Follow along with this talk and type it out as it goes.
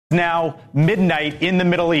Now midnight in the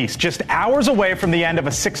Middle East, just hours away from the end of a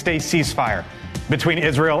 6-day ceasefire between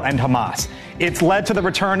Israel and Hamas. It's led to the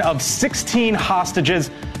return of 16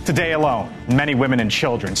 hostages today alone, many women and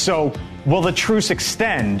children. So will the truce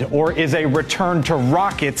extend, or is a return to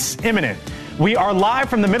rockets imminent? We are live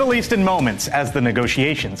from the Middle East in moments as the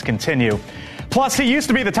negotiations continue. Plus, he used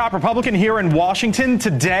to be the top Republican here in Washington.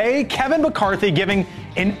 Today, Kevin McCarthy giving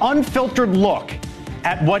an unfiltered look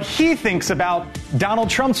at what he thinks about Donald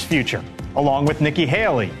Trump's future, along with Nikki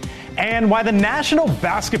Haley, and why the National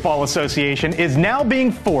Basketball Association is now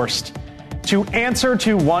being forced to answer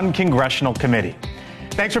to one congressional committee.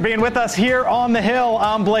 Thanks for being with us here on The Hill.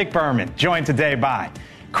 I'm Blake Berman, joined today by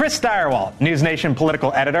Chris Stirewalt, News Nation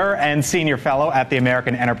political editor and senior fellow at the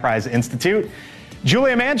American Enterprise Institute.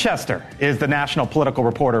 Julia Manchester is the national political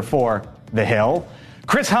reporter for The Hill.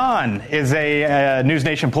 Chris Hahn is a News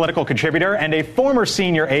Nation political contributor and a former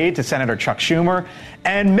senior aide to Senator Chuck Schumer.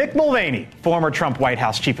 And Mick Mulvaney, former Trump White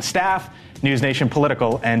House chief of staff, News Nation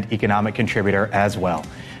political and economic contributor as well.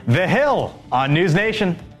 The Hill on News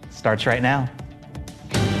Nation starts right now.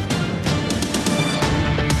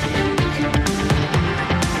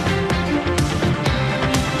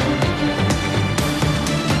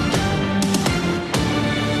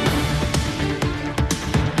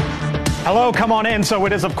 Hello, come on in. So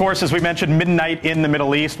it is, of course, as we mentioned, midnight in the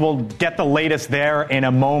Middle East. We'll get the latest there in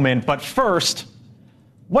a moment. But first,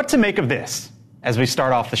 what to make of this as we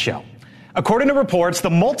start off the show? According to reports, the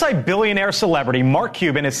multi-billionaire celebrity Mark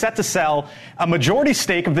Cuban is set to sell a majority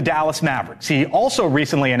stake of the Dallas Mavericks. He also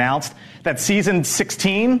recently announced that season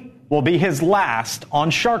 16 will be his last on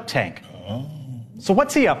Shark Tank. So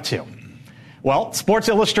what's he up to? Well, Sports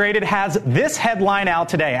Illustrated has this headline out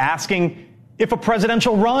today asking if a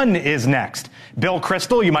presidential run is next. Bill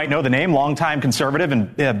Kristol, you might know the name, longtime conservative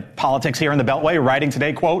in politics here in the Beltway, writing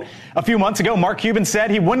today, quote, a few months ago, Mark Cuban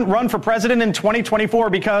said he wouldn't run for president in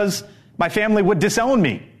 2024 because my family would disown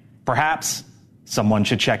me. Perhaps someone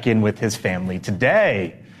should check in with his family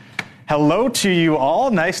today. Hello to you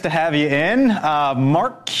all. Nice to have you in.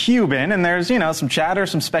 Mark Cuban, and there's, some chatter,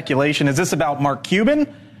 some speculation. Is this about Mark Cuban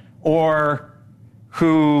or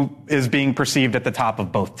who is being perceived at the top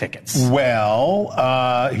of both tickets?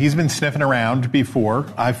 Well, he's been sniffing around before.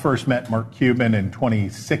 I first met Mark Cuban in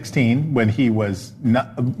 2016 when he was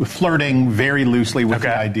flirting very loosely with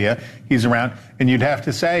the idea. He's around. And you'd have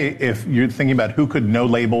to say, if you're thinking about who could No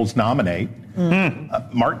Labels nominate,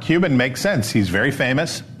 Mark Cuban makes sense. He's very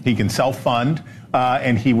famous. He can self-fund.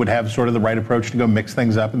 And he would have sort of the right approach to go mix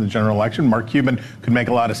things up in the general election. Mark Cuban could make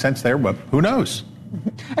a lot of sense there, but who knows?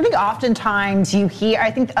 I think oftentimes you hear,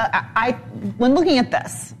 when looking at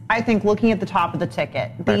this, I think looking at the top of the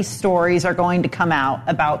ticket, these stories are going to come out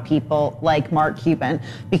about people like Mark Cuban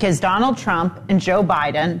because Donald Trump and Joe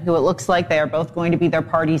Biden, who it looks like they are both going to be their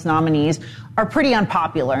party's nominees, are pretty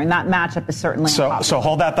unpopular, and that matchup is certainly unpopular. So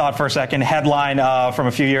hold that thought for a second. Headline from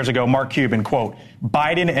a few years ago, Mark Cuban, quote,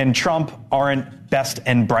 Biden and Trump aren't best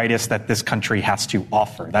and brightest that this country has to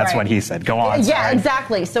offer. That's what he said. Go on. Yeah,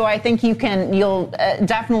 exactly. So I think you'll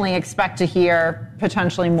definitely expect to hear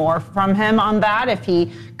potentially more from him on that if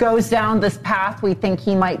he goes down this path we think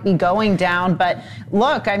he might be going down. But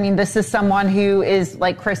look, I mean, this is someone who is,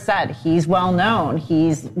 like Chris said, he's well known,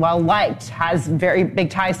 he's well liked, has very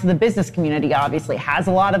big ties to the business community, obviously, has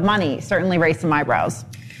a lot of money, certainly raised some eyebrows.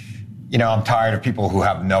 I'm tired of people who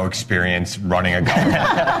have no experience running a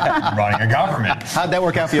government. How'd that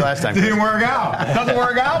work out for you last time? It didn't work out. It doesn't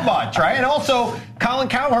work out much, right? And also, Colin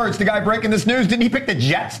Cowherd's the guy breaking this news. Didn't he pick the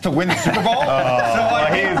Jets to win the Super Bowl?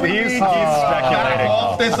 He's speculating.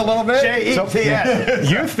 Off this a little bit.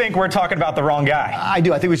 You think we're talking about the wrong guy? I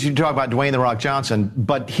do. I think we should talk about Dwayne "The Rock" Johnson,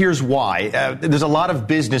 but here's why. There's a lot of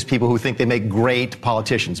business people who think they make great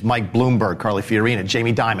politicians. Mike Bloomberg, Carly Fiorina,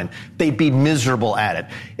 Jamie Dimon. They'd be miserable at it.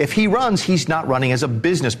 If he runs, he's not running as a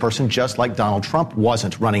business person, just like Donald Trump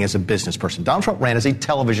wasn't running as a business person. Donald Trump ran as a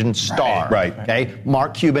television star. Right. Okay.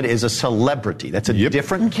 Mark Cuban is a celebrity. That's a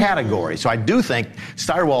different category. So I do think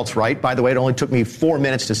Stirewalt's right. By the way, it only took me 4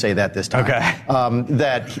 minutes to say that this time. Okay.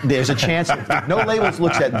 That there's a chance if No Labels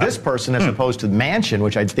looks at this person as opposed to Manchin,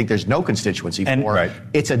 which I think there's no constituency for.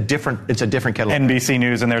 It's a different kettle. NBC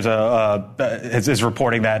News, and there's is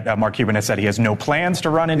reporting that Mark Cuban has said he has no plans to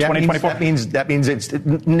run in 2024. That means it's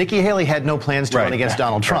Nikki Haley had no plans to run against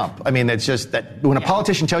Donald Trump. I mean, it's just that when a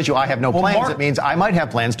politician tells you I have no plans, it means I might have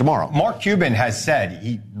plans tomorrow. Mark Cuban has said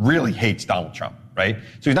he really hates Donald Trump, right?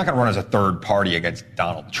 So he's not going to run as a third party against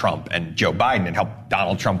Donald Trump and Joe Biden and help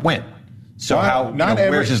Donald Trump win. So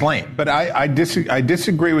where's his lane? But I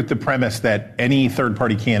disagree with the premise that any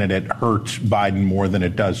third-party candidate hurts Biden more than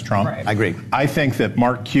it does Trump. Right. I agree. I think that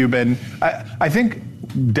Mark Cuban, I think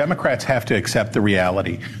Democrats have to accept the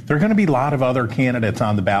reality. There are going to be a lot of other candidates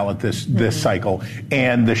on the ballot this cycle,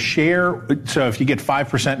 and the share. So if you get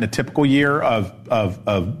 5% in a typical year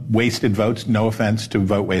of wasted votes, no offense to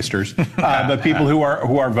vote wasters, but people who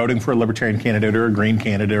are voting for a libertarian candidate or a green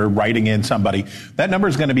candidate or writing in somebody, that number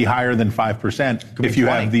is going to be higher than 5% if you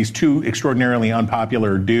have these two extraordinarily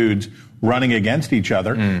unpopular dudes running against each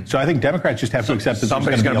other. So I think Democrats just have to accept that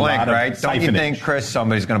somebody's going to blink, right? Siphonage. Don't you think, Chris,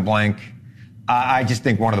 somebody's going to blink? I just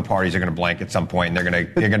think one of the parties are going to blink at some point, and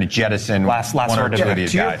they're going to jettison last one or two of these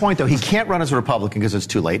guys. To your guys. point, though, he can't run as a Republican because it's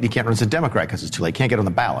too late. He can't run as a Democrat because it's too late. He can't get on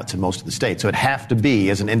the ballots in most of the states. So it'd have to be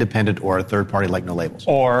as an independent or a third party like No Labels.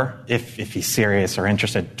 Or if he's serious or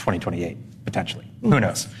interested, 2028 potentially. Who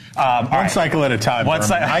knows? One cycle at a time.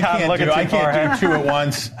 I can't do two at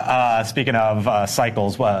once. Speaking of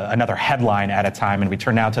cycles, another headline at a time, and we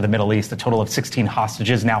turn now to the Middle East. A total of 16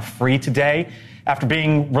 hostages now free today after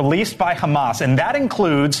being released by Hamas, and that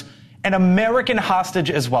includes an American hostage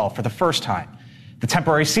as well for the first time. The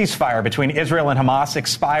temporary ceasefire between Israel and Hamas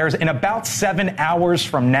expires in about 7 hours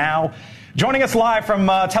from now. Joining us live from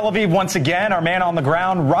Tel Aviv once again, our man on the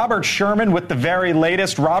ground, Robert Sherman, with the very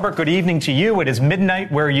latest. Robert, good evening to you. It is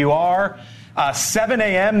midnight where you are. 7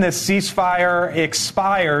 a.m., this ceasefire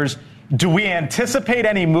expires. Do we anticipate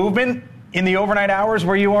any movement in the overnight hours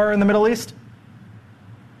where you are in the Middle East?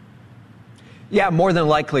 Yeah, more than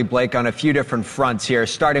likely, Blake, on a few different fronts here,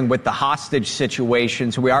 starting with the hostage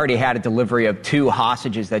situation. So we already had a delivery of 2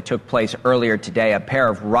 hostages that took place earlier today, a pair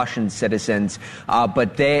of Russian citizens.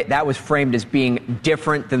 But that was framed as being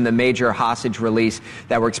different than the major hostage release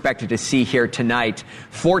that we're expected to see here tonight.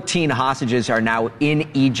 14 hostages are now in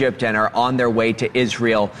Egypt and are on their way to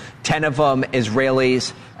Israel. 10 of them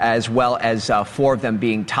Israelis, as well as 4 of them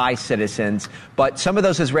being Thai citizens. But some of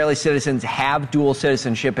those Israeli citizens have dual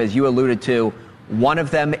citizenship, as you alluded to. One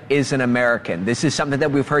of them is an American. This is something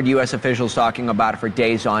that we've heard U.S. officials talking about for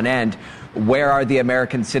days on end. Where are the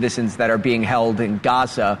American citizens that are being held in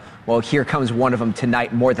Gaza? Well, here comes one of them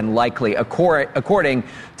tonight, more than likely, according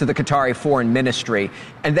to the Qatari Foreign Ministry.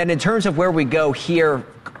 And then in terms of where we go here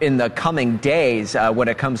in the coming days, when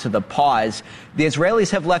it comes to the pause, the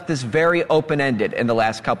Israelis have left this very open-ended in the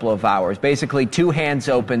last couple of hours. Basically, 2 hands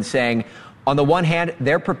open, saying, on the one hand,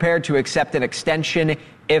 they're prepared to accept an extension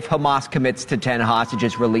if Hamas commits to 10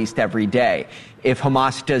 hostages released every day. If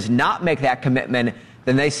Hamas does not make that commitment,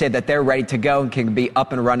 then they say that they're ready to go and can be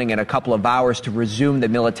up and running in a couple of hours to resume the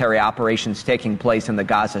military operations taking place in the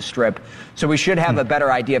Gaza Strip. So we should have a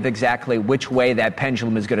better idea of exactly which way that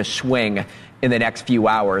pendulum is going to swing in the next few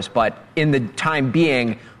hours. But in the time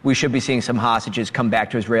being, we should be seeing some hostages come back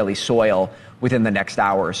to Israeli soil within the next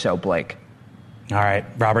hour or so, Blake. All right.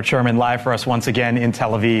 Robert Sherman live for us once again in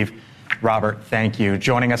Tel Aviv. Robert, thank you.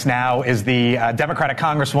 Joining us now is the Democratic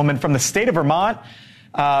Congresswoman from the state of Vermont,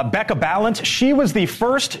 Becca Balint. She was the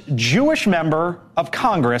first Jewish member of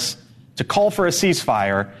Congress to call for a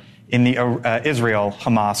ceasefire in the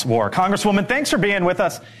Israel-Hamas war. Congresswoman, thanks for being with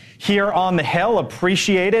us here on the Hill.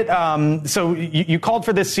 Appreciate it. So you called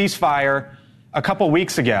for this ceasefire a couple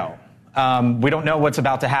weeks ago. We don't know what's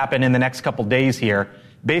about to happen in the next couple days here.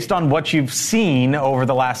 Based on what you've seen over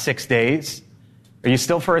the last 6 days, are you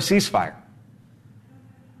still for a ceasefire?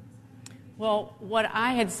 Well, what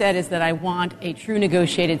I had said is that I want a true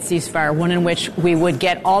negotiated ceasefire, one in which we would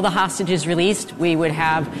get all the hostages released, we would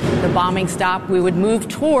have the bombing stop, we would move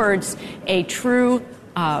towards a true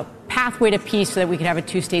pathway to peace so that we could have a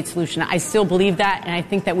 2-state solution. I still believe that, and I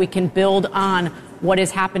think that we can build on what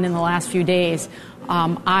has happened in the last few days.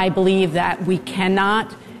 I believe that we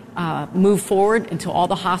cannot move forward until all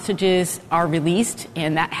the hostages are released,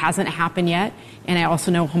 and that hasn't happened yet. And I also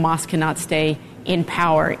know Hamas cannot stay in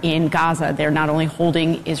power in Gaza. They're not only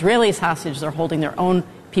holding Israelis hostage, they're holding their own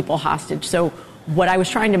people hostage. So what I was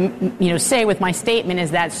trying to say with my statement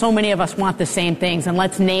is that so many of us want the same things, and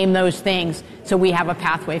let's name those things so we have a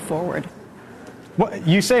pathway forward. Well,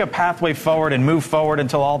 you say a pathway forward and move forward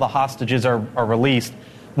until all the hostages are released.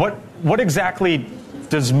 What exactly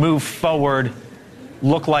does move forward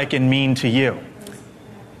look like and mean to you?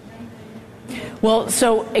 Well,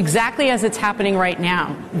 so exactly as it's happening right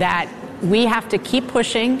now, that we have to keep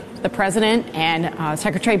pushing. The president and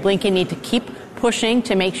Secretary Blinken need to keep pushing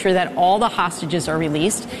to make sure that all the hostages are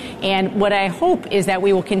released. And what I hope is that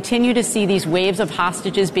we will continue to see these waves of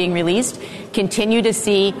hostages being released, continue to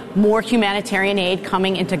see more humanitarian aid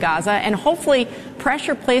coming into Gaza, and hopefully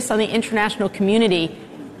pressure placed on the international community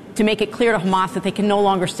to make it clear to Hamas that they can no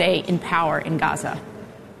longer stay in power in Gaza.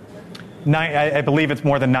 I believe it's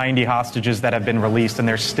more than 90 hostages that have been released, and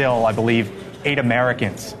there's still, I believe, 8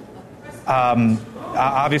 Americans.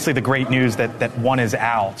 Obviously, the great news that one is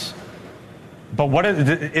out. But what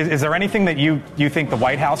is there anything that you think the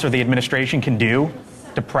White House or the administration can do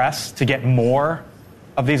to press to get more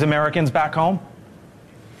of these Americans back home?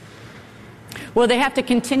 Well, they have to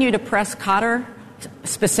continue to press Qatar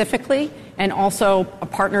specifically and also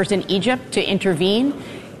partners in Egypt to intervene.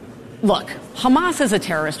 Look, Hamas is a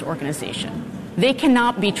terrorist organization. They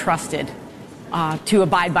cannot be trusted to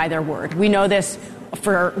abide by their word. We know this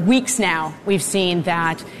for weeks now. We've seen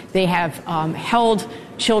that they have held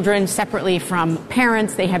children separately from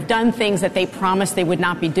parents. They have done things that they promised they would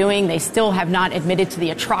not be doing. They still have not admitted to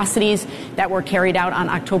the atrocities that were carried out on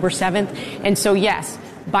October 7th. And so, yes,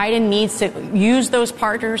 Biden needs to use those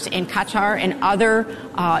partners in Qatar and other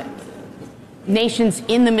nations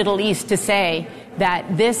in the Middle East to say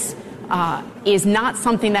that this is not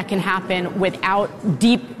something that can happen without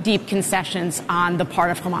deep, deep concessions on the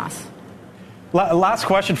part of Hamas. Last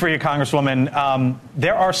question for you, Congresswoman.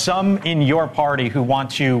 There are some in your party who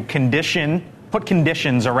want to put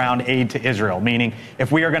conditions around aid to Israel, meaning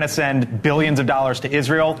if we are going to send billions of dollars to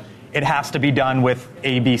Israel, it has to be done with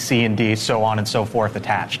A, B, C, and D, so on and so forth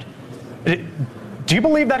attached. Do you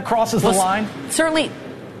believe that crosses the line? Certainly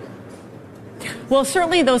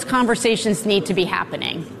those conversations need to be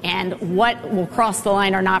happening. And what will cross the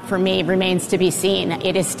line or not for me remains to be seen.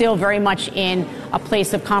 It is still very much in a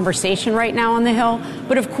place of conversation right now on the Hill.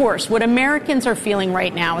 But of course, what Americans are feeling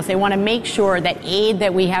right now is they want to make sure that aid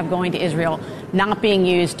that we have going to Israel not being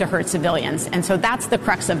used to hurt civilians. And so that's the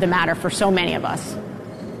crux of the matter for so many of us.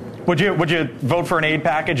 Would you vote for an aid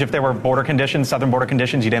package if there were border conditions, southern border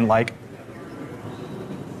conditions you didn't like?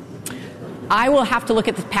 I will have to look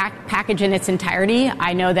at the package in its entirety.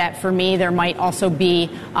 I know that for me, there might also be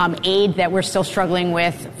aid that we're still struggling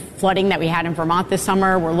with, flooding that we had in Vermont this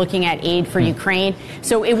summer. We're looking at aid for Ukraine.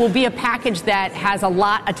 So it will be a package that has a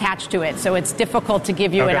lot attached to it. So it's difficult to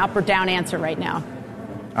give you an up or down answer right now.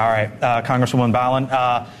 All right. Congresswoman Balin,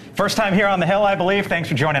 first time here on the Hill, I believe. Thanks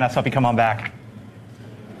for joining us. Hope you come on back.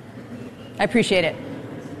 I appreciate it.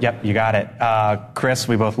 Yep, you got it. Chris,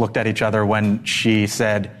 we both looked at each other when she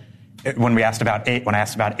said, when I asked about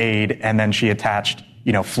aid, and then she attached,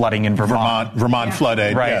 flooding in Vermont. Vermont flood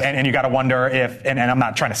aid. Right. Yes. And you got to wonder if, and I'm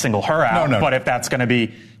not trying to single her out, but if that's going to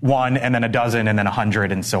be one and then a dozen and then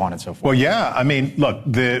 100 and so on and so forth. Well, yeah. I mean, look,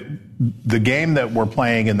 the game that we're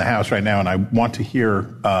playing in the House right now, and I want to hear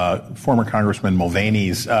former Congressman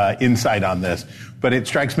Mulvaney's insight on this, but it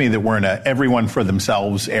strikes me that we're in a everyone for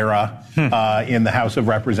themselves era in the House of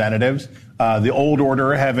Representatives. The old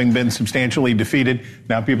order having been substantially defeated.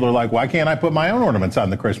 Now people are like, why can't I put my own ornaments on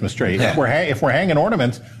the Christmas tree? Yeah. If we're hanging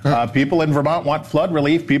ornaments, people in Vermont want flood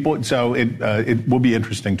relief. So it will be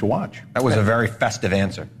interesting to watch. That was a very festive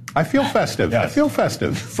answer. I feel festive. Yes. I feel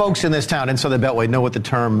festive. Folks in this town in Southern Beltway know what the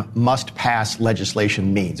term must-pass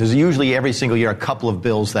legislation means. There's usually every single year a couple of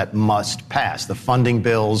bills that must pass. The funding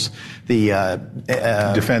bills, the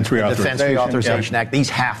Defense Reauthorization Act. These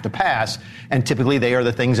have to pass, and typically they are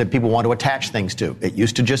the things that people want to attach things to. It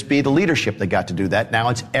used to just be the leadership that got to do that. Now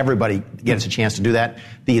it's everybody gets a chance to do that.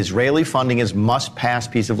 The Israeli funding is must-pass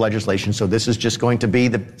piece of legislation, so this is just going to be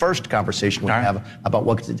the first conversation we have about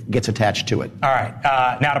what gets attached to it. All right.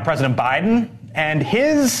 Now to President Biden and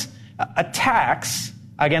his attacks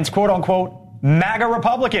against quote-unquote MAGA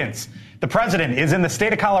Republicans. The president is in the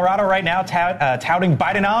state of Colorado right now touting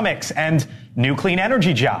Bidenomics and new clean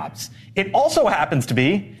energy jobs. It also happens to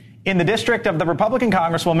be in the district of the Republican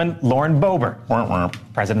Congresswoman Lauren Boebert.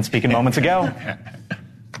 President speaking moments ago.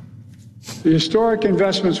 The historic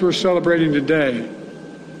investments we're celebrating today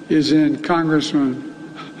is in Congressman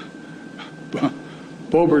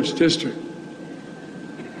Boebert's district.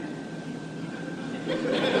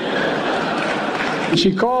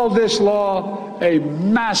 She called this law a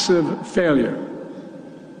massive failure.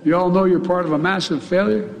 You all know you're part of a massive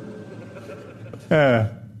failure?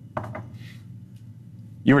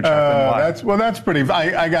 You were that's pretty.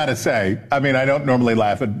 I gotta say. I mean, I don't normally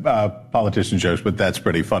laugh at politician jokes, but that's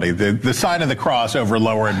pretty funny. The sign of the cross over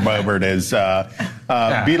Lauren Boebert is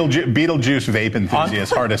Beetlejuice vape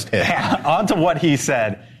enthusiast hardest hit. On to what he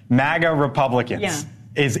said. MAGA Republicans. Yeah.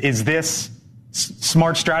 Is this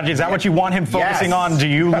smart strategy? Is that what you want him focusing on? Do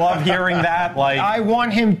you love hearing that? I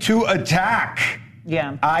want him to attack.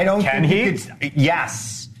 Yeah. I don't. Can think he?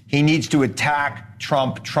 Yes, he needs to attack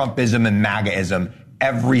Trump, Trumpism, and MAGAism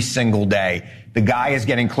every single day. The guy is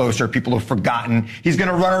getting closer. People have forgotten. He's going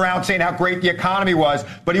to run around saying how great the economy was,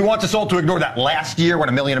 but he wants us all to ignore that last year when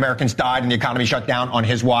 1 million Americans died and the economy shut down on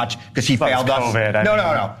his watch because he failed us. COVID,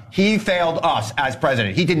 No. He failed us as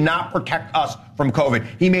president. He did not protect us from COVID.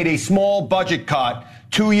 He made a small budget cut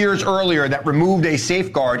 2 years earlier that removed a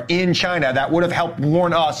safeguard in China that would have helped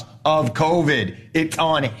warn us of COVID. It's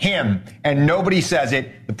on him. And nobody says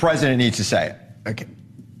it. The president needs to say it. Okay.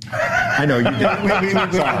 I know you did.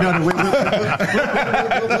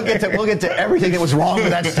 We'll get to everything that was wrong with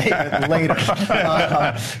that statement later.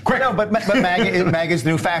 But MAGA is the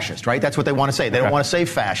new fascist, right? That's what they want to say. They don't want to say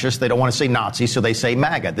fascist. They don't want to say Nazi, so they say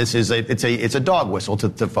MAGA. This is it's a dog whistle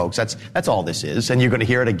to folks. That's all this is, and you're going to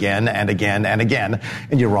hear it again and again and again.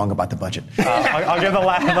 And you're wrong about the budget. I'll give the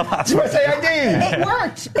last one. It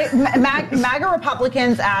worked. MAGA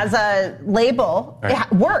Republicans as a label,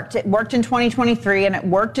 it worked. It worked in 2023 and it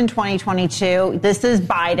worked in 2022. This is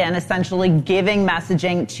Biden essentially giving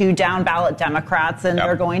messaging to down ballot Democrats, and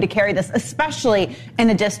they're going to carry this, especially in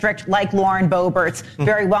a district like Lauren Boebert's,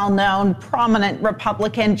 very well known, prominent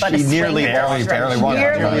Republican, but she a swing barely won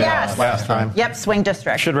yes. last time. Yep, swing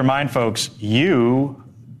district. Should remind folks, you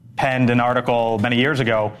penned an article many years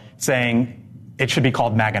ago saying it should be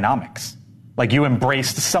called MAGAnomics. Like you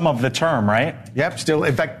embraced some of the term, right? Yep. Still,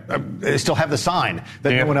 in fact, still have the sign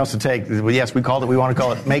that no one else would take. Yes, we called it. We want to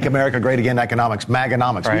call it "Make America Great Again" economics,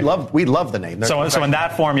 MAGAnomics. Right. We love the name. So in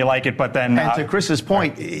that form, you like it, but then. And to Chris's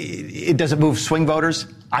point, does it move swing voters?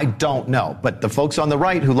 I don't know. But the folks on the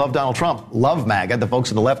right who love Donald Trump love MAGA. The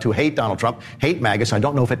folks on the left who hate Donald Trump hate MAGA. So I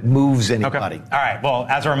don't know if it moves anybody. Okay. All right. Well,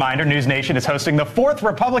 as a reminder, News Nation is hosting the 4th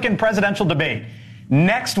Republican presidential debate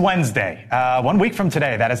next Wednesday, 1 week from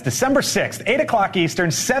today. That is December 6th, 8 o'clock Eastern,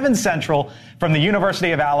 7 Central, from the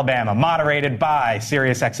University of Alabama, moderated by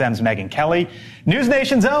SiriusXM's Megyn Kelly, News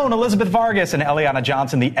Nation's own Elizabeth Vargas, and Eliana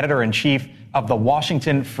Johnson, the editor-in-chief of the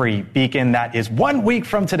Washington Free Beacon. That is 1 week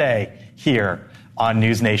from today here on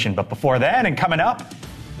News Nation. But before then, and coming up,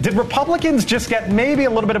 did Republicans just get maybe a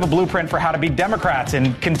little bit of a blueprint for how to beat Democrats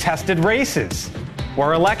in contested races?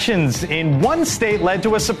 Where elections in one state led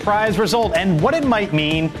to a surprise result, and what it might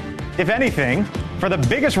mean, if anything, for the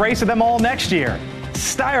biggest race of them all next year.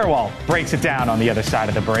 Steyerwalt breaks it down on the other side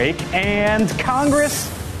of the break. And Congress,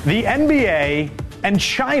 the NBA, and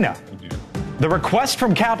China. The request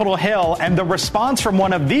from Capitol Hill and the response from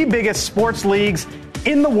one of the biggest sports leagues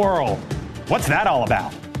in the world. What's that all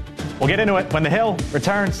about? We'll get into it when The Hill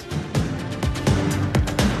returns.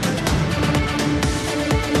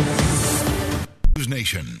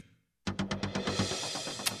 Nation. All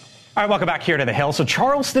right, welcome back here to The Hill. So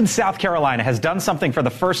Charleston, South Carolina has done something for the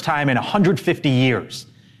first time in 150 years.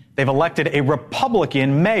 They've elected a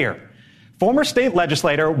Republican mayor. Former state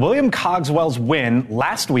legislator William Cogswell's win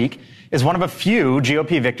last week is one of a few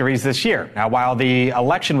GOP victories this year. Now, while the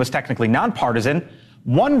election was technically nonpartisan,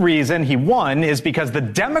 one reason he won is because the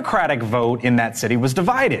Democratic vote in that city was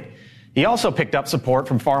divided. He also picked up support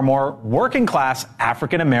from far more working-class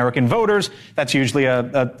African-American voters. That's usually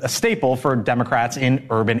a staple for Democrats in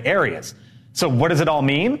urban areas. So what does it all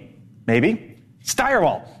mean? Maybe.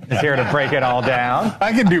 Steyerwalt is here to break it all down.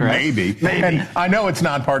 I can do maybe. And I know it's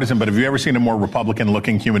nonpartisan, but have you ever seen a more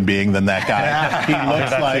Republican-looking human being than that guy? He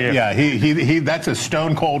looks like, that's a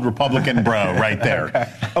stone-cold Republican bro right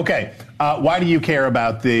there. Okay. Why do you care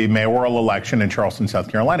about the mayoral election in Charleston,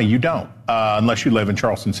 South Carolina? You don't, unless you live in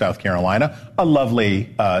Charleston, South Carolina, a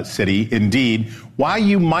lovely city indeed. Why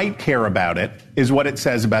you might care about it is what it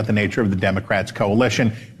says about the nature of the Democrats'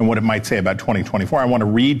 coalition and what it might say about 2024. I want to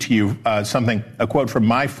read to you a quote from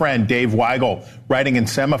my friend Dave Weigel, writing in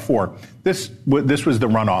Semaphore. This was the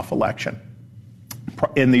runoff election.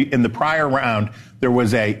 In the prior round, there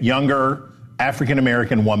was a younger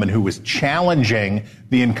African-American woman who was challenging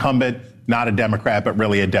the incumbent, not a Democrat, but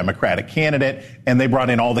really a Democratic candidate. And they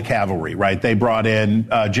brought in all the cavalry, right? They brought in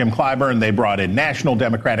Jim Clyburn. They brought in national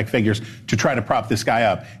Democratic figures to try to prop this guy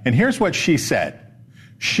up. And here's what she said.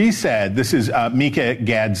 She said, this is Mika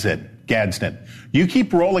Gadsden. You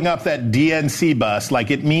keep rolling up that DNC bus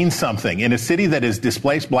like it means something in a city that is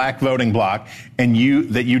displaced black voting bloc and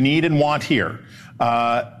that you need and want here.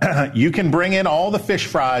 You can bring in all the fish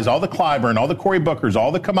fries, all the Clyburn, all the Cory Bookers,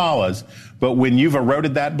 all the Kamalas, but when you've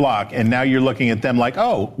eroded that block and now you're looking at them like,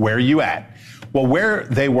 oh, where are you at? Well, where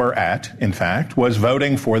they were at, in fact, was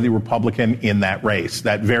voting for the Republican in that race,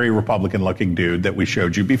 that very Republican-looking dude that we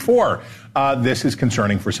showed you before. This is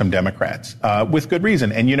concerning for some Democrats, with good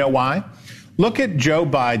reason. And you know why? Look at Joe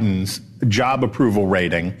Biden's job approval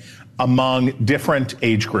rating among different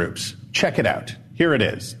age groups. Check it out. Here it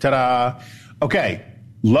is. Ta-da. Okay,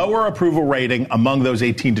 lower approval rating among those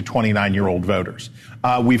 18 to 29-year-old voters.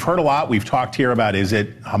 We've heard a lot. We've talked here about, is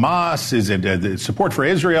it Hamas? Is it support for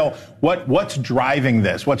Israel? What's driving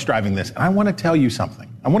this? What's driving this? And I want to tell you something.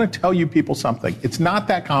 I want to tell you people something. It's not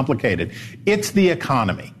that complicated. It's the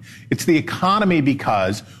economy. It's the economy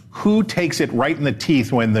because who takes it right in the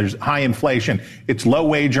teeth when there's high inflation? It's low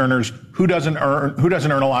wage earners. Who doesn't earn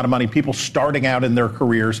a lot of money? People starting out in their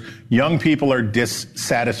careers. Young people are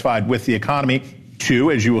dissatisfied with the economy.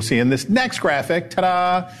 Two, as you will see in this next graphic,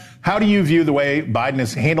 ta-da. How do you view the way Biden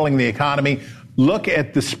is handling the economy? Look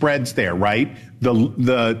at the spreads there, right?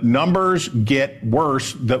 The numbers get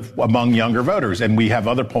worse among younger voters, and we have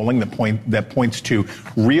other polling that points to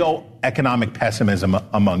real economic pessimism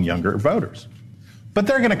among younger voters. But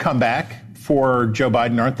they're going to come back for Joe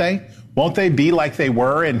Biden, aren't they? Won't they be like they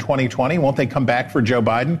were in 2020? Won't they come back for Joe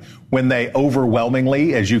Biden when they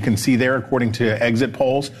overwhelmingly, as you can see there, according to exit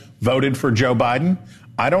polls, voted for Joe Biden?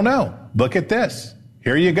 I don't know. Look at this.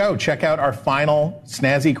 Here you go. Check out our final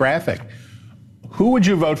snazzy graphic. Who would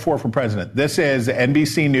you vote for president? This is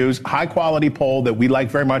NBC News, high-quality poll that we like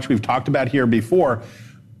very much. We've talked about here before.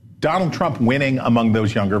 Donald Trump winning among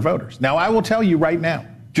those younger voters. Now, I will tell you right now,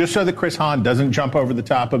 just so that Chris Hahn doesn't jump over the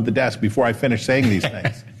top of the desk before I finish saying these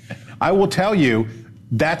things, I will tell you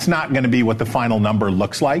that's not going to be what the final number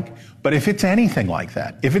looks like. But if it's anything like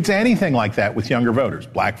that, with younger voters,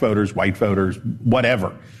 black voters, white voters,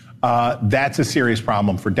 whatever, that's a serious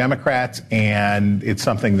problem for Democrats, and it's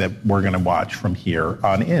something that we're going to watch from here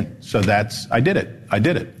on in. So I did it. I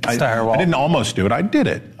didn't almost do it. I did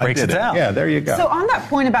it. Breaks it down. Yeah, there you go. So on that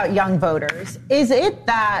point about young voters, is it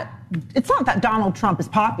that it's not that Donald Trump is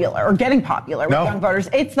popular or getting popular with young voters.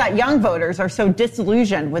 It's that young voters are so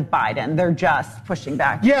disillusioned with Biden. They're just pushing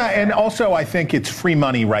back. Yeah, and also I think it's free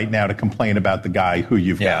money right now to complain about the guy who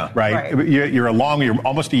you've got, right? You're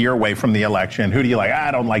almost a year away from the election. Who do you like? I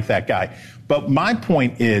don't like that guy. But my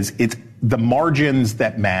point is it's the margins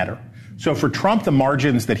that matter. So for Trump, the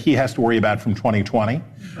margins that he has to worry about from 2020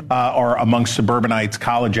 are among suburbanites,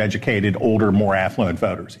 college-educated, older, more affluent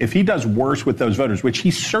voters. If he does worse with those voters, which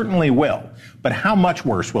he certainly will, but how much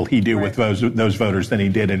worse will he do with those voters than he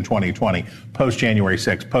did in 2020, post-January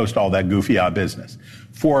 6th, post all that goofy-odd business?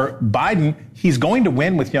 For Biden, he's going to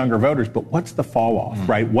win with younger voters, but what's the fall-off,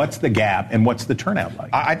 right? What's the gap, and what's the turnout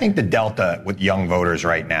like? I think the delta with young voters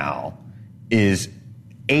right now is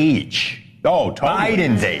age. Oh, totally.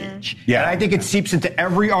 Biden's age. Yeah. And I think it seeps into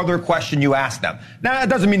every other question you ask them. Now, that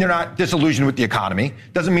doesn't mean they're not disillusioned with the economy.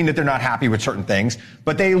 Doesn't mean that they're not happy with certain things.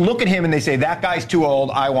 But they look at him and they say, that guy's too old.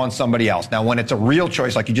 I want somebody else. Now, when it's a real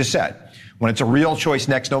choice, like you just said, when it's a real choice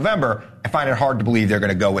next November, I find it hard to believe they're going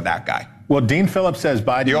to go with that guy. Well, Dean Phillips says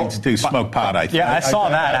Biden needs to smoke pot, I think. Yeah, I saw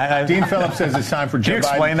that. Dean Phillips says it's time for Joe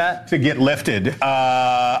Biden to get lifted.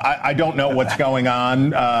 I don't know what's going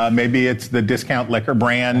on. Maybe it's the discount liquor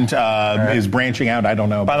brand is branching out. I don't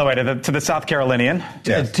know. By the way, to the South Carolinian.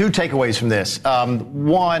 Yes. Two takeaways from this.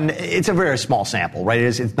 One, it's a very small sample, right?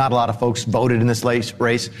 It's not a lot of folks voted in this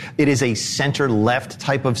race. It is a center-left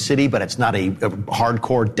type of city, but it's not a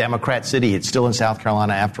hardcore Democrat city. It's still in South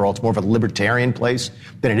Carolina, after all. It's more of a libertarian place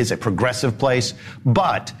than it is a progressive place.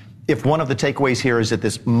 But if one of the takeaways here is that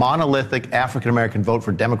this monolithic African-American vote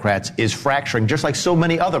for Democrats is fracturing, just like so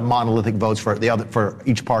many other monolithic votes for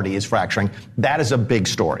each party is fracturing, that is a big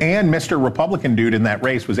story. And Mr. Republican dude in that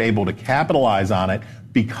race was able to capitalize on it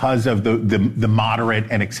because of the moderate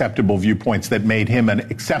and acceptable viewpoints that made him an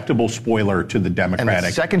acceptable spoiler to the Democratic. And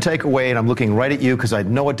the second takeaway, and I'm looking right at you because I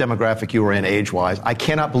know what demographic you were in age-wise, I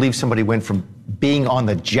cannot believe somebody went from being on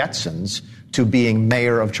the Jetsons to being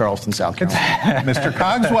mayor of Charleston, South Carolina. Mr.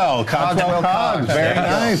 Cogswell. Cogs. Very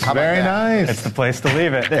nice. Very nice. It's the place to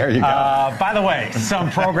leave it. There you go. By the way,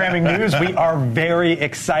 some programming news. We are very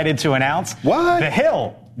excited to announce. What? The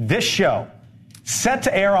Hill, this show, set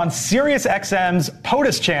to air on Sirius XM's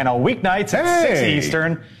POTUS channel, weeknights at 6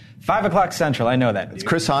 Eastern. 5 o'clock Central. I know that.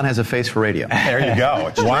 Chris Hahn has a face for radio. There you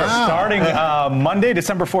go. Wow. Starting Monday,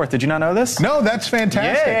 December 4th. Did you not know this? No, that's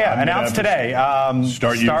fantastic. Yeah. Announced today.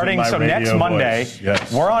 Starting next Monday.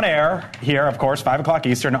 Yes. We're on air here, of course, 5 o'clock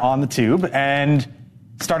Eastern on the tube. And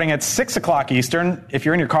starting at 6 o'clock Eastern, if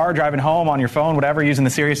you're in your car, driving home, on your phone, whatever, using the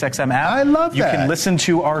SiriusXM app, I love you that. can listen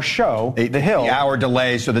to our show, The Hill. The hour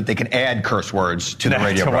delay so that they can add curse words to the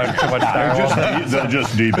radio broadcast. They'll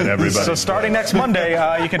just deep it, everybody. So starting next Monday,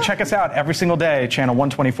 you can check us out every single day, channel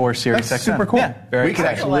 124 SiriusXM. That's super cool. Yeah, we can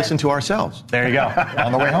actually listen to ourselves. There you go.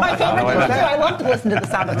 On the way home. My favorite thing, too. I love to listen to the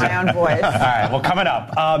sound of my own voice. All right, well, coming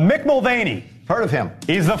up, Mick Mulvaney. Heard of him.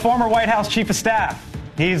 He's the former White House chief of staff.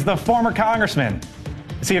 He's the former congressman.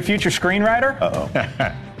 Is he a future screenwriter?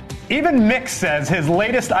 Uh-oh. Even Mick says his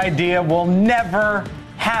latest idea will never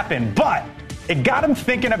happen, but it got him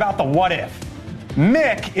thinking about the what if.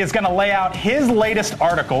 Mick is going to lay out his latest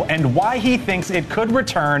article and why he thinks it could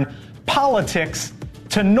return politics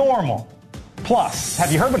to normal. Plus,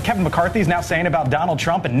 have you heard what Kevin McCarthy is now saying about Donald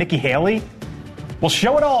Trump and Nikki Haley? We'll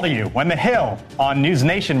show it all to you when The Hill on News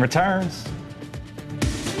Nation returns.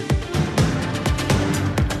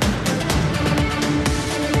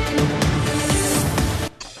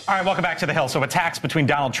 All right, welcome back to The Hill. So attacks between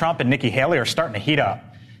Donald Trump and Nikki Haley are starting to heat up.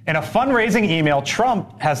 In a fundraising email,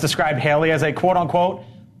 Trump has described Haley as a quote-unquote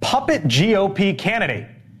puppet GOP candidate,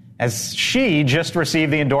 as she just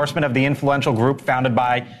received the endorsement of the influential group founded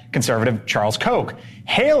by conservative Charles Koch.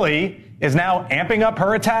 Haley is now amping up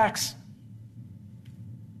her attacks.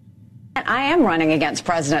 I am running against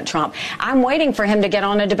President Trump. I'm waiting for him to get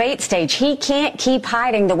on a debate stage. He can't keep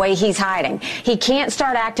hiding the way he's hiding. He can't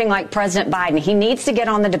start acting like President Biden. He needs to get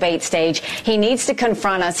on the debate stage. He needs to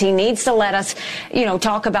confront us. He needs to let us,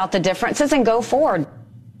 talk about the differences and go forward.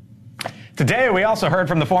 Today, we also heard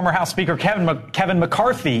from the former House Speaker Kevin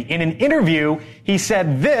McCarthy. In an interview, he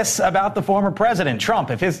said this about the former president, Trump.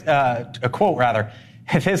 If his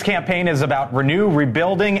campaign is about renew,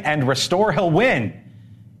 rebuilding, and restore, he'll win.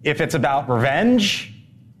 If it's about revenge,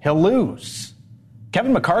 he'll lose.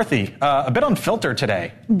 Kevin McCarthy, a bit unfiltered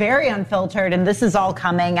today. Very unfiltered, and this is all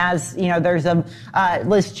coming as, there's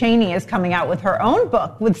Liz Cheney is coming out with her own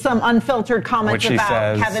book with some unfiltered comments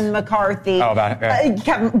about Kevin McCarthy. Oh, about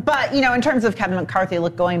Kevin, but, in terms of Kevin McCarthy,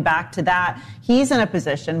 going back to that, he's in a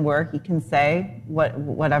position where he can say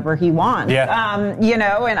whatever he wants. Yeah.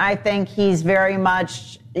 And I think he's very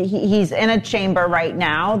much... He's in a chamber right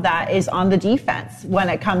now that is on the defense when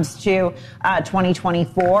it comes to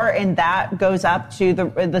 2024, and that goes up to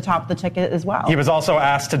the top of the ticket as well. He was also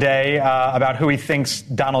asked today about who he thinks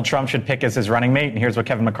Donald Trump should pick as his running mate, and here's what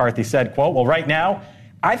Kevin McCarthy said, quote, well, right now,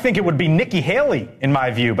 I think it would be Nikki Haley, in my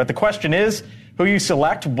view, but the question is, who you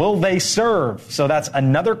select, will they serve? So that's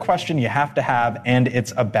another question you have to have, and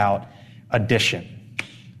it's about addition.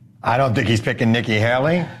 I don't think he's picking Nikki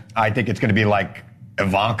Haley. I think it's going to be like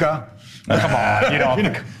Ivanka. Come on, you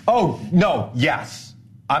don't. Oh no, yes.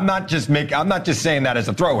 I'm not just saying that as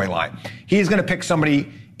a throwaway line. He's going to pick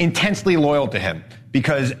somebody intensely loyal to him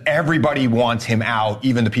because everybody wants him out,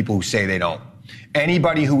 even the people who say they don't.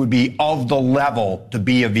 Anybody who would be of the level to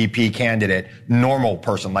be a VP candidate, normal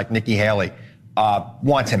person like Nikki Haley,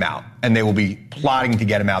 wants him out, and they will be plotting to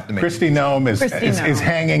get him out. Kristi Noem is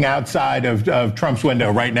hanging outside of Trump's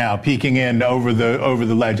window right now, peeking in over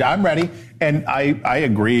the ledge. I'm ready, and I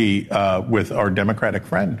agree with our Democratic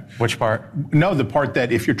friend. Which part? No, the part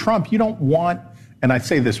that if you're Trump, you don't want, and I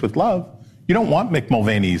say this with love, you don't want Mick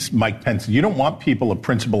Mulvaney's, Mike Pence. You don't want people of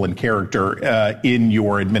principle and character in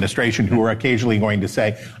your administration who are occasionally going to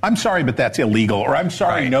say, I'm sorry, but that's illegal, or I'm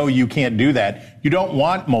sorry, no, you can't do that. You don't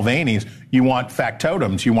want Mulvaney's. You want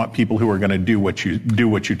factotums. You want people who are going to do what you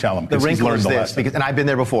tell them. The wrinkle is this, and I've been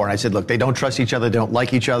there before, and I said, look, they don't trust each other, they don't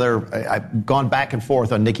like each other. I've gone back and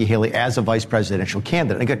forth on Nikki Haley as a vice presidential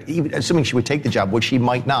candidate. Again, even assuming she would take the job, which she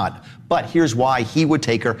might not. But here's why he would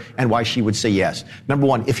take her and why she would say yes. Number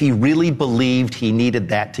one, if he really believed he needed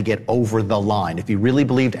that to get over the line, if he really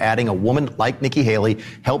believed adding a woman like Nikki Haley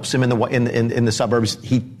helps him in the suburbs,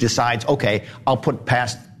 he decides, okay, I'll put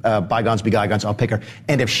past bygones be bygones, I'll pick her.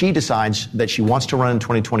 And if she decides that she wants to run in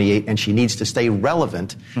 2028 and she needs to stay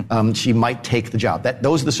relevant, she might take the job.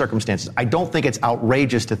 Those are the circumstances. I don't think it's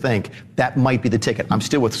outrageous to think that might be the ticket. I'm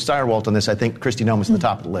still with Stirewalt on this. I think Kristi Noem is at the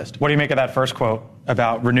top of the list. What do you make of that first quote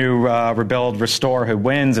about renew, rebuild, restore? Who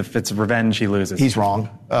wins? If it's revenge, he loses. He's wrong.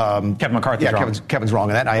 Kevin McCarthy's wrong. Kevin's wrong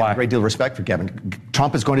in that. I have a great deal of respect for Kevin.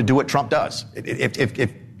 Trump is going to do what Trump does.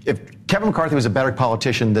 If Kevin McCarthy was a better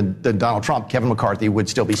politician than Donald Trump, Kevin McCarthy would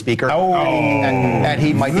still be Speaker. And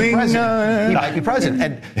he might be president. He might be president.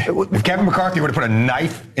 And if Kevin McCarthy would have put a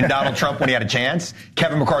knife in Donald Trump when he had a chance,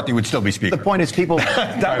 Kevin McCarthy would still be Speaker. The point is, people...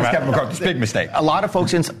 that was Kevin McCarthy's big mistake. A lot of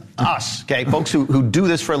folks, us, okay, folks who do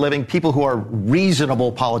this for a living, people who are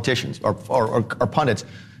reasonable politicians or pundits,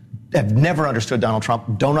 have never understood Donald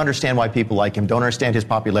Trump, don't understand why people like him, don't understand his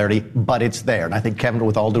popularity, but it's there. And I think Kevin,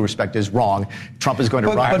 with all due respect, is wrong. Trump is going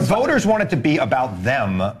to rise. But voters want it to be about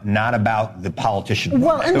them, not about the politician.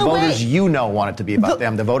 Well, the voters want it to be about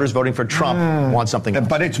them. The voters voting for Trump want something else.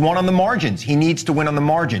 But it's one on the margins. He needs to win on the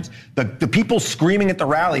margins. The people screaming at the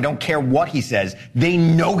rally don't care what he says. They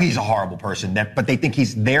know he's a horrible person, but they think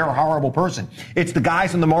he's their horrible person. It's the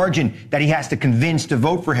guys on the margin that he has to convince to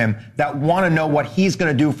vote for him that want to know what he's going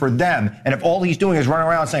to do for them. And if all he's doing is running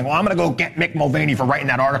around saying, well, I'm going to go get Mick Mulvaney for writing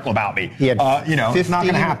that article about me, he had it's not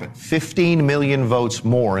going to happen. 15 million votes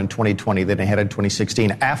more in 2020 than he had in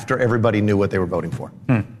 2016 after everybody knew what they were voting for.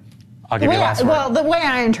 I'll give you the last word. Well, the way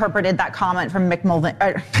I interpreted that comment from Mick Mulvaney,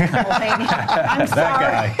 I'm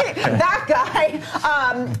sorry, that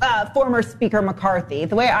guy, former Speaker McCarthy,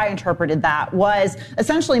 the way I interpreted that was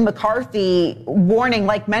essentially McCarthy warning,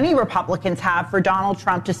 like many Republicans have, for Donald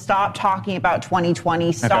Trump to stop talking about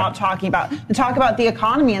 2020, stop talking about, and talk about the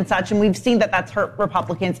economy and such, and we've seen that that's hurt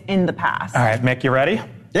Republicans in the past. All right, Mick, you ready?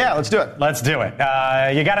 Yeah, let's do it. Let's do it.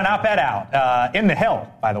 You got an op-ed out in The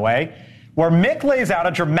Hill, by the way, where Mick lays out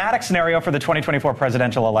a dramatic scenario for the 2024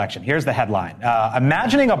 presidential election. Here's the headline.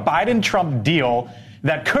 Imagining a Biden-Trump deal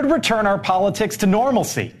that could return our politics to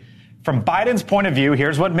normalcy. From Biden's point of view,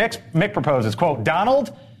 here's what Mick proposes. Quote,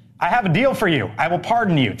 Donald, I have a deal for you. I will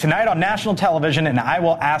pardon you tonight on national television, and I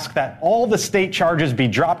will ask that all the state charges be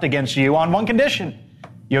dropped against you on one condition.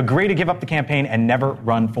 You agree to give up the campaign and never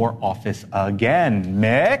run for office again.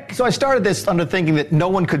 Mick? So I started this under thinking that no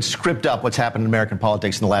one could script up what's happened in American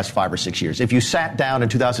politics in the last 5 or 6 years. If you sat down in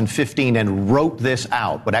 2015 and wrote this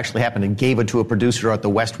out, what actually happened, and gave it to a producer at the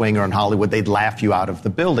West Wing or in Hollywood, they'd laugh you out of the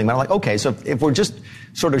building. But I'm like, okay, so if we're just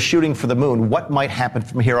sort of shooting for the moon, what might happen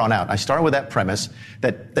from here on out? I started with that premise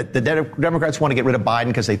that the Democrats want to get rid of Biden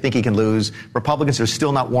because they think he can lose. Republicans are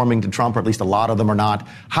still not warming to Trump, or at least a lot of them are not.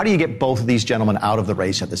 How do you get both of these gentlemen out of the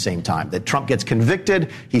race at the same time? That Trump gets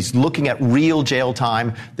convicted, he's looking at real jail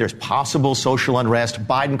time, there's possible social unrest,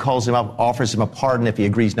 Biden calls him up, offers him a pardon if he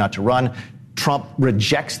agrees not to run. Trump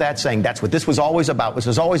rejects that, saying that's what this was always about. This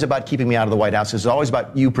was always about keeping me out of the White House. This is always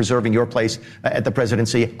about you preserving your place at the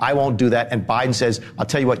presidency. I won't do that. And Biden says, I'll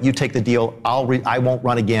tell you what, you take the deal. I won't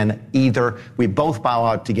run again either. We both bow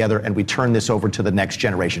out together and we turn this over to the next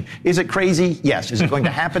generation. Is it crazy? Yes. Is it going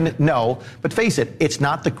to happen? No. But face it, it's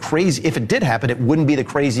not the crazy. If it did happen, it wouldn't be the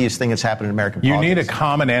craziest thing that's happened in American politics. You need a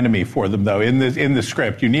common enemy for them, though. In the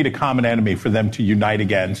script, you need a common enemy for them to unite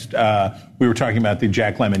against. We were talking about the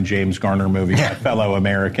Jack Lemmon, James Garner movie, My Fellow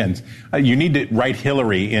Americans. You need to write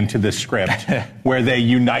Hillary into the script where they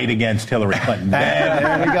unite against Hillary Clinton.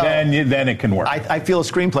 Then it can work. I feel a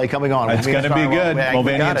screenplay coming on. It's going to be good.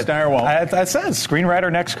 Mulvaney and Stirewalt. That says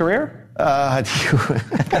screenwriter next career. There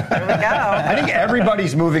we go. I think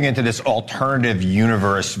everybody's moving into this alternative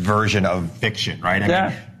universe version of fiction, right? I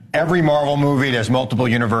mean, every Marvel movie, there's multiple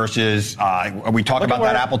universes. We talk about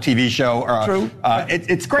that Apple TV show. True.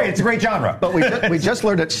 It's great. It's a great genre. But we just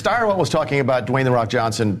learned that Stirewalt was talking about Dwayne "The Rock"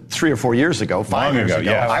 Johnson 3 or 4 years ago, 5 years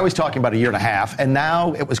ago. Yeah. I was talking about a year and a half, and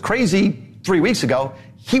now it was crazy 3 weeks ago.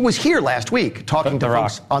 He was here last week talking to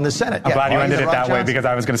folks on the Senate. I'm glad you ended it that way, because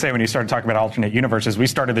I was going to say, when you started talking about alternate universes, we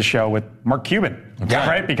started the show with Mark Cuban,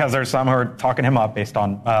 right? Because there's some who are talking him up based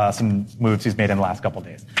on some moves he's made in the last couple of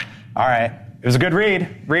days. All right. It was a good read.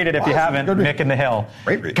 Read it if you haven't. Mick in the Hill.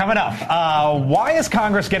 Great read. Coming up, why is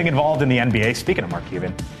Congress getting involved in the NBA? Speaking of Mark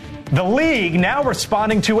Cuban, the league now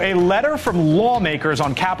responding to a letter from lawmakers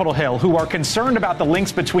on Capitol Hill who are concerned about the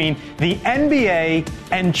links between the NBA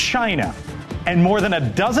and China, and more than a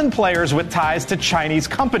dozen players with ties to Chinese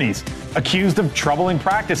companies accused of troubling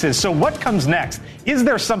practices. So what comes next? Is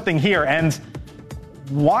there something here? And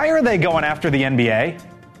why are they going after the NBA?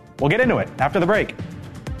 We'll get into it after the break.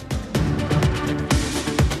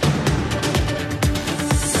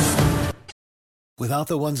 Without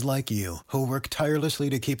the ones like you, who work tirelessly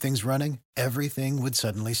to keep things running, everything would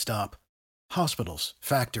suddenly stop. Hospitals,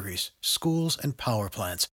 factories, schools, and power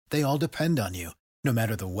plants, they all depend on you. No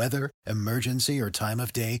matter the weather, emergency, or time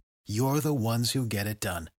of day, you're the ones who get it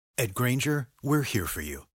done. At Grainger, we're here for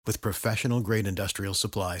you with professional-grade industrial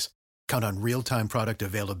supplies. Count on real-time product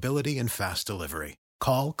availability and fast delivery.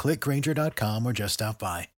 Call, clickgrainger.com, or just stop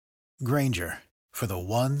by. Grainger, for the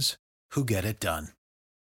ones who get it done.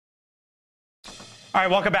 All right,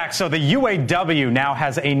 welcome back. So the UAW now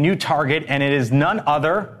has a new target, and it is none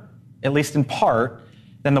other, at least in part,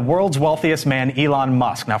 than the world's wealthiest man, Elon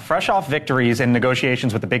Musk. Now, fresh off victories in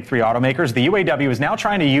negotiations with the big three automakers, the UAW is now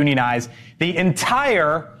trying to unionize the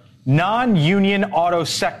entire non-union auto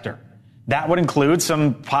sector. That would include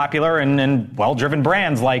some popular and well-driven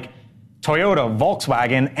brands like Toyota,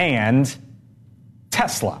 Volkswagen, and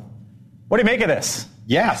Tesla. What do you make of this?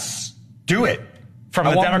 Yes, do it. From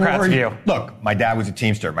the Democrats' view. Look, my dad was a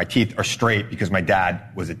Teamster. My teeth are straight because my dad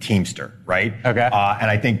was a Teamster, right? Okay. And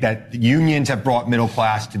I think that unions have brought middle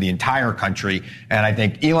class to the entire country. And I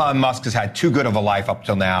think Elon Musk has had too good of a life up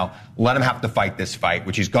till now. Let him have to fight this fight,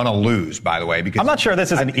 which he's going to lose, by the way. Because I'm not sure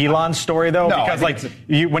this is an Elon story, though, because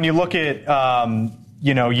when you look at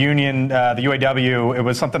union, the UAW, it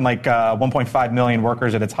was something like 1.5 million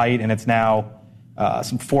workers at its height, and it's now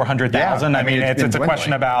some 400,000. I mean, it's a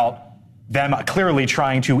question about them clearly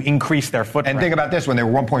trying to increase their footprint. And think about this, when they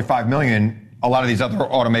were 1.5 million, a lot of these other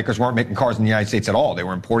automakers weren't making cars in the United States at all. They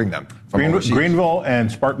were importing them from overseas. Greenville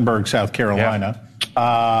and Spartanburg, South Carolina,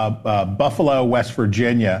 Buffalo, West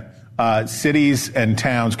Virginia, cities and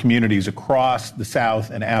towns, communities across the South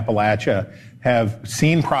and Appalachia have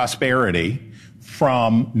seen prosperity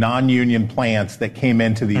from non-union plants that came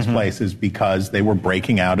into these places because they were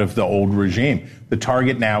breaking out of the old regime. The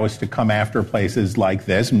target now is to come after places like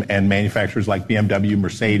this and manufacturers like BMW,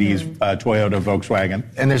 Mercedes, Toyota, Volkswagen.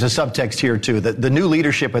 And there's a subtext here, too. The new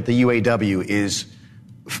leadership at the UAW is,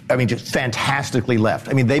 just fantastically left.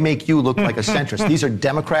 They make you look like a centrist. These are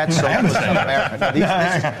Democrats. Socialists in America. These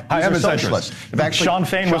are socialists. Sean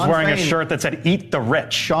Fain was wearing a shirt that said, "Eat the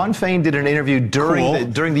rich." Sean Fain did an interview during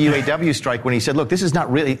the UAW strike when he said, look, this is not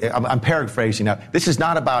really, I'm paraphrasing now, this is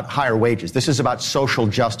not about higher wages. This is about social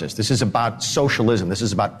justice. This is about socialism. This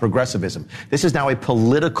is about progressivism. This is now a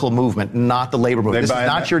political movement, not the labor movement. This is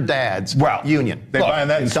not your dad's union. They buy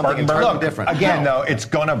that in something entirely different. Again, though, it's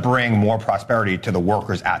going to bring more prosperity to the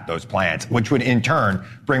workers at those plants, which would in turn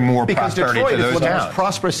bring more prosperity Detroit to those is one of the towns. most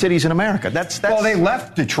prosperous cities in America. That's well, they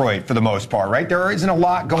left Detroit for the most part, right? There isn't a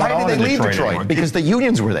lot going on in Detroit. Why did they leave Detroit? Because the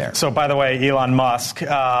unions were there. So, by the way, Elon Musk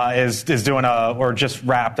is doing or just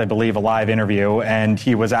wrapped, I believe, a live interview, and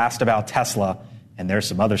he was asked about Tesla, and there's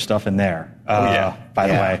some other stuff in there. By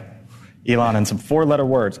the way. Elon and some 4-letter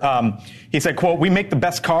words. He said, quote, "We make the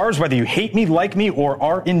best cars, whether you hate me, like me, or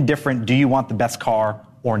are indifferent. Do you want the best car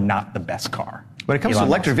or not the best car?" When it comes to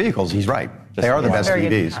electric vehicles, he's right. They are the best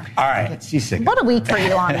EVs. All right. What a week for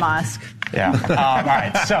Elon Musk. Yeah. All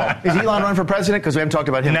right. So, is Elon running for president? Because we haven't talked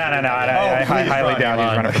about him. No. I highly doubt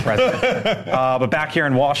he's running for president. But back here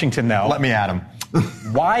in Washington, though. Let me at him.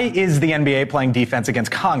 Why is the NBA playing defense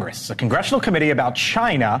against Congress? A congressional committee about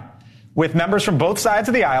China with members from both sides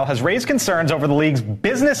of the aisle has raised concerns over the league's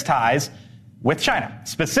business ties with China,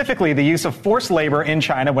 specifically the use of forced labor in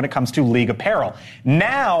China when it comes to league apparel.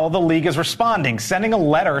 Now the league is responding, sending a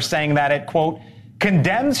letter saying that it, quote,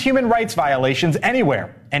 condemns human rights violations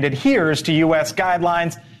anywhere and adheres to U.S.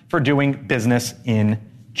 guidelines for doing business in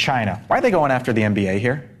China. Why are they going after the NBA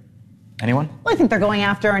here? Anyone? Well, I think they're going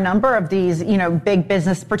after a number of these, big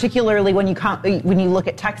business, particularly when you look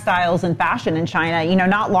at textiles and fashion in China.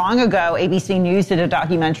 Not long ago, ABC News did a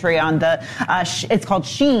documentary on it's called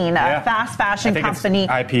Shein, a fast fashion company.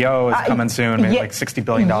 IPO is coming soon, maybe like $60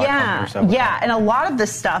 billion company or so. Yeah, and a lot of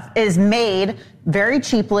this stuff is made very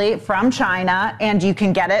cheaply from China, and you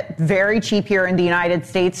can get it very cheap here in the United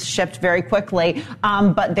States, shipped very quickly.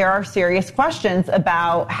 But there are serious questions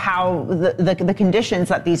about how the conditions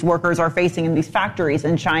that these workers are facing in these factories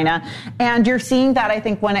in China. And you're seeing that, I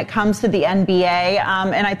think, when it comes to the NBA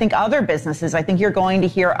and I think other businesses. I think you're going to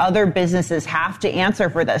hear other businesses have to answer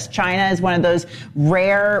for this. China is one of those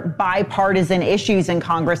rare bipartisan issues in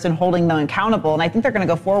Congress and holding them accountable. And I think they're going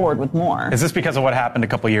to go forward with more. Is this because of what happened a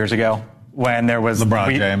couple years ago? When there was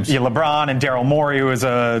James. LeBron and Daryl Morey, who was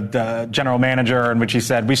a general manager, in which he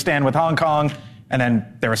said, "We stand with Hong Kong," and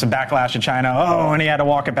then there was some backlash in China. And he had to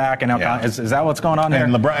walk it back. And now, is that what's going on here?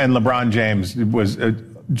 And LeBron James was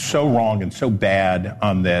so wrong and so bad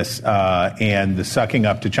on this, and the sucking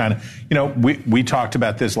up to China. We talked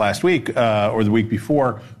about this last week or the week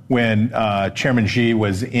before when Chairman Xi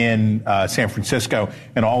was in San Francisco,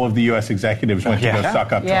 and all of the U.S. executives went to go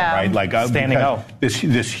suck up to him, right? Like standing O.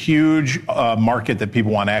 This huge market that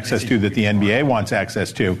people want access to, that the NBA wants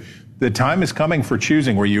access to. The time is coming for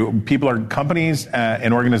choosing, where companies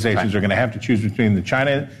and organizations are going to have to choose between the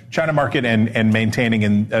China market and maintaining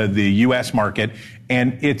in the U.S. market.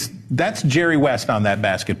 And that's Jerry West on that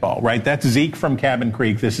basketball, right? That's Zeke from Cabin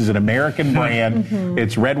Creek. This is an American brand.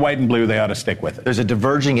 It's red, white, and blue. They ought to stick with it. There's a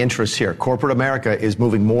diverging interest here. Corporate America is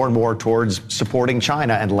moving more and more towards supporting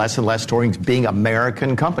China and less towards being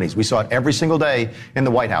American companies. We saw it every single day in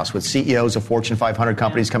the White House with CEOs of Fortune 500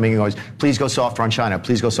 companies coming and going, please go softer on China.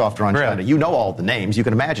 Please go softer on China. You know all the names. You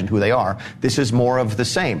can imagine who they are. This is more of the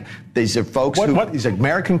same. These are folks these are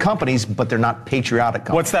American companies, but they're not patriotic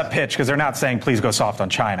companies. What's that pitch? Because they're not saying, please go soft on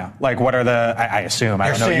China. Like, what are I assume.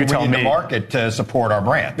 I don't know. You tell me. The market to support our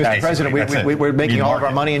brand. Mr. President, we're making all of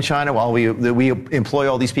our money in China while we employ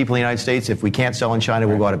all these people in the United States. If we can't sell in China,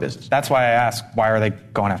 we'll go out of business. That's why I ask, why are they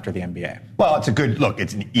going after the NBA? Well, it's a good look.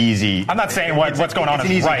 It's an easy. I'm not saying what's going on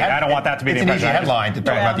is right. I don't want that to be the impression. It's an easy headline to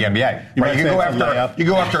talk about the NBA. Right? You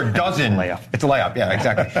go after a dozen. It's a layup. Yeah,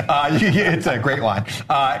 exactly. It's a great line.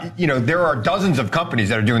 There are dozens of companies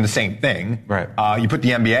that are doing the same thing. Right. You put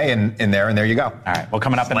the NBA in there, and there you go. All right. Well,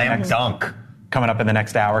 coming up in the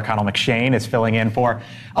next hour, Connell McShane is filling in for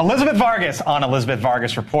Elizabeth Vargas on Elizabeth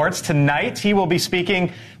Vargas Reports. Tonight, he will be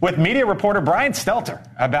speaking with media reporter Brian Stelter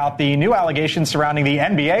about the new allegations surrounding the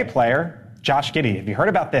NBA player Josh Giddey. Have you heard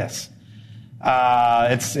about this?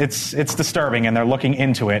 It's disturbing, and they're looking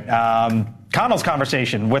into it. Connell's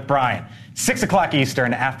conversation with Brian, 6 o'clock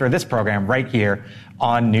Eastern, after this program right here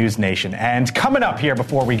on News Nation. And coming up here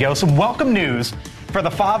before we go, some welcome news for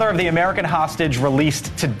the father of the American hostage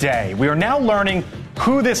released today. We are now learning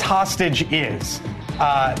who this hostage is,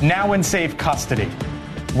 now in safe custody.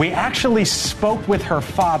 We actually spoke with her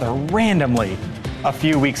father randomly a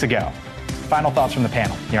few weeks ago. Final thoughts from the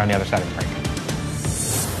panel here on the other side of the break.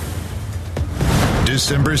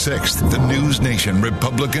 December 6th, the News Nation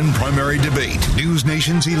Republican primary debate. News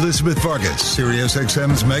Nation's Elizabeth Vargas,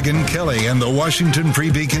 SiriusXM's Megyn Kelly, and the Washington Free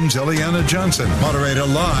Beacon's Eliana Johnson moderate a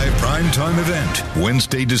live primetime event.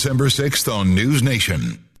 Wednesday, December 6th on News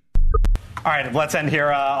Nation. All right, let's end here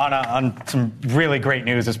on some really great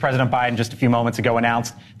news. As President Biden just a few moments ago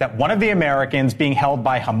announced that one of the Americans being held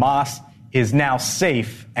by Hamas is now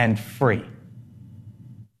safe and free.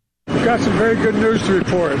 We've got some very good news to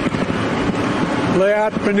report.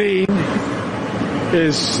 Liat Benin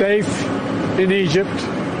is safe in Egypt.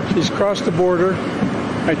 She's crossed the border.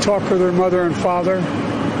 I talked with her mother and father.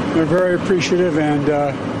 They're very appreciative, and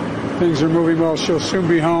things are moving well. She'll soon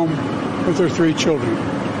be home with her 3 children.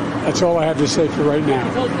 That's all I have to say for right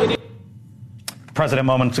now. President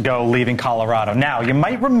moments ago leaving Colorado. Now, you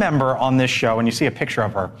might remember on this show, and you see a picture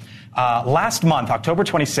of her, last month, October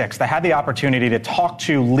 26th, I had the opportunity to talk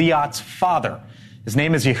to Liat's father. His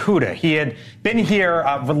name is Yehuda. He had been here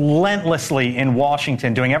relentlessly in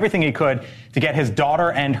Washington, doing everything he could to get his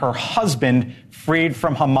daughter and her husband freed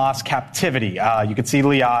from Hamas captivity. You could see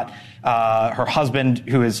Liat, her husband,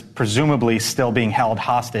 who is presumably still being held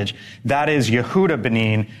hostage. That is Yehuda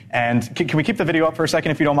Benin. And can we keep the video up for a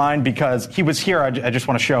second, if you don't mind? Because he was here, I just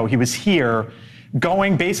want to show, he was here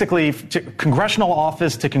going basically to congressional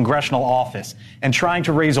office to congressional office and trying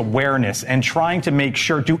to raise awareness and trying to make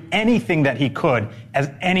sure, do anything that he could,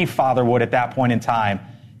 as any father would at that point in time,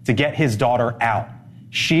 to get his daughter out.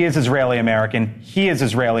 She is Israeli-American. He is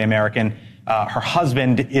Israeli-American. Her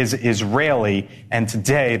husband is Israeli. And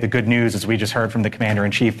today, the good news, as we just heard from the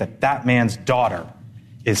commander-in-chief, that man's daughter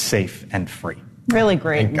is safe and free. Really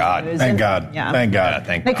great Thank God. news. Thank God. Yeah. Thank God. Yeah,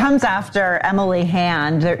 thank It God. comes after Emily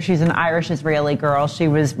Hand. She's an Irish-Israeli girl. She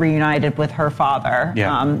was reunited with her father.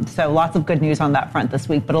 Yeah. So lots of good news on that front this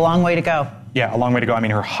week, but a long way to go. Yeah, a long way to go. I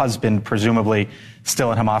mean, her husband, presumably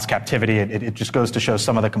still in Hamas captivity. It just goes to show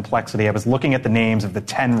some of the complexity. I was looking at the names of the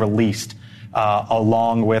 10 released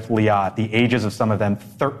along with Liat. The ages of some of them,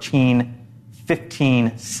 13,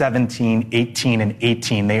 15, 17, 18, and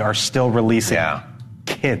 18. They are still releasing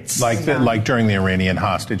kids. Like during the Iranian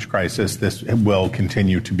hostage crisis, this will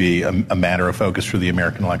continue to be a matter of focus for the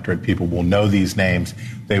American electorate. People will know these names.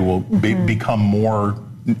 They will become more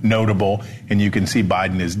notable, and you can see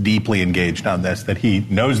Biden is deeply engaged on this, that he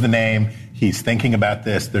knows the name, he's thinking about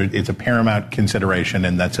this, it's a paramount consideration,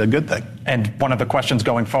 and that's a good thing. And one of the questions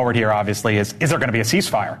going forward here, obviously, is there going to be a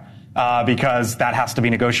ceasefire? Because that has to be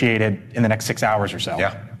negotiated in the next 6 hours or so.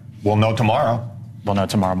 Yeah. We'll know tomorrow. We'll know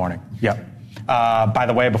tomorrow morning. Yep. By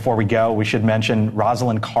the way, before we go, we should mention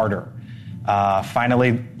Rosalynn Carter,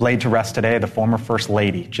 finally laid to rest today, the former First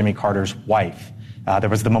Lady, Jimmy Carter's wife. There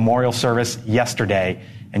was the memorial service yesterday,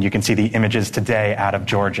 and you can see the images today out of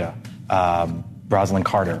Georgia. Rosalynn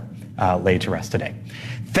Carter laid to rest today.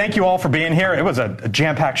 Thank you all for being here. It was a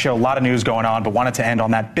jam-packed show, a lot of news going on, but wanted to end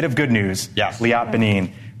on that bit of good news. Yes. Liat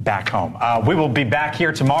Benin back home. We will be back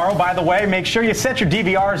here tomorrow, by the way. Make sure you set your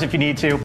DVRs if you need to.